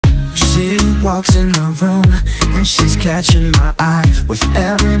She walks in the room and she's catching my eye. With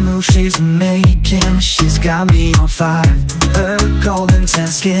every move she's making, she's got me on fire. Her golden tan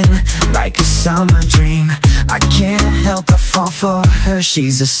skin, like a summer dream. I can't help but fall for her,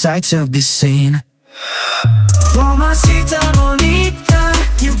 she's a sight to be seen. Mamacita Bonita,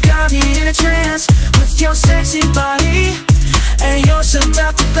 you got me in a trance. With your sexy body and your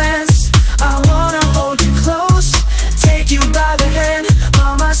seductive glance, I wanna hold you close, take you by the hand.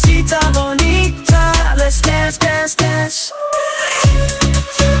 Mamacita Bonita, let's dance, dance, dance.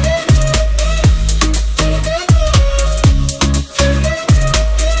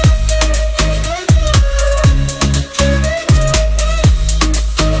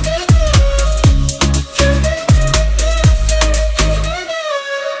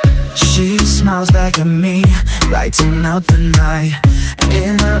 She smiles back at me, lighting up the night.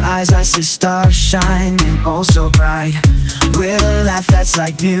 In her eyes I see stars shining oh so bright. With a laugh that's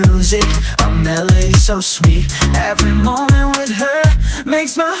like music, a melody so sweet. Every moment with her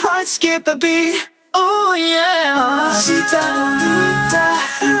makes my heart skip a beat. Oh yeah, Mamacita Bonita,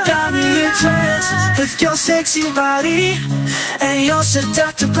 you got me in trance. With your sexy body and your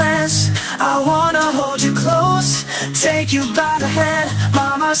seductive glance, I wanna hold you close, take you by the hand.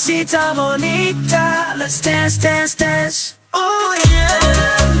 Mamacita Bonita, let's dance, dance, dance. Oh yeah,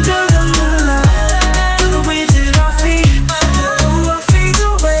 do the moonlight, do the wind in our feet, move our feet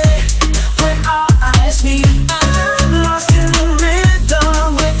away when our eyes meet. Lost in the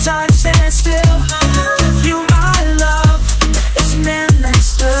rhythm when time stands still. With you my love, it's an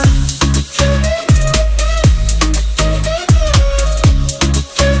endless thrill.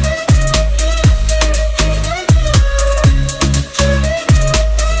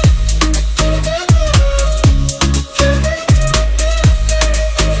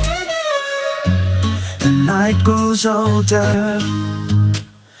 Night grows older,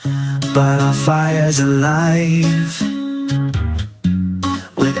 but our fire's alive.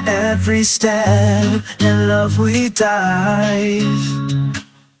 With every step in love we dive.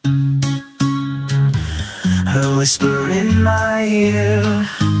 Her whisper in my ear,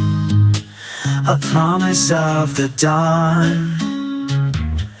 a promise of the dawn.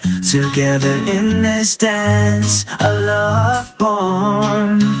 Together in this dance, a love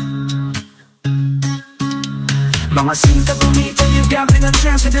born. Mamacita Bonita, you got me in a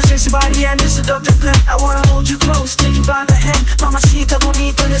trance. With your sexy body and your seductive glance, I wanna hold you close, take you by the hand. Mamacita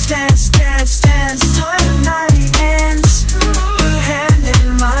Bonita, let's dance, dance, dance till the night ends. Her hair